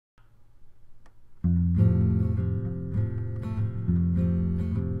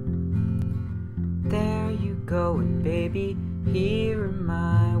going, baby? Here am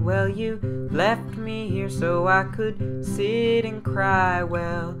I. Well, you left me here so I could sit and cry.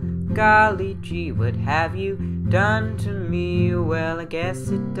 Well, golly gee, what have you done to me? Well, I guess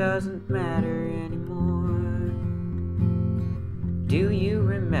it doesn't matter anymore. Do you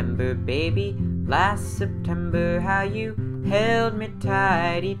remember, baby, last September, how you held me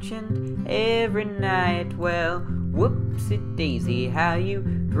tight each and every night? Well, whoopsie-daisy, how you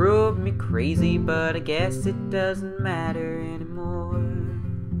drove me crazy, but I guess it doesn't matter anymore.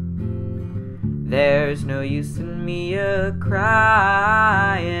 There's no use in me a-crying.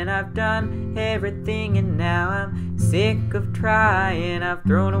 I've done everything and now I'm sick of trying. I've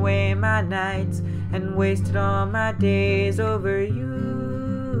thrown away my nights and wasted all my days over you.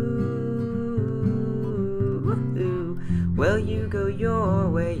 Well, you go your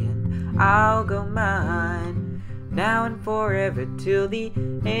way and I'll go mine. Now and forever till the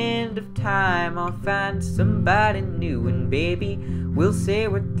end of time, I'll find somebody new, and baby, we'll say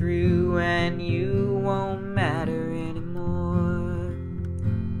we're through and you won't matter anymore.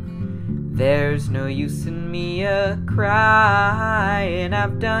 There's no use in me a-crying.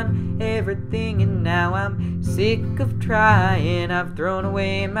 I've done everything and now I'm sick of trying. I've thrown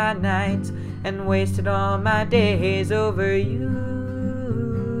away my nights and wasted all my days over you.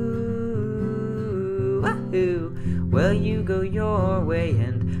 Well, you go your way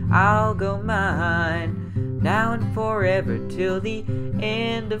and I'll go mine. Now and forever till the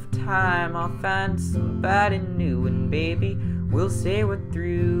end of time, I'll find somebody new, and baby, we'll say we're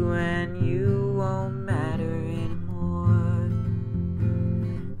through.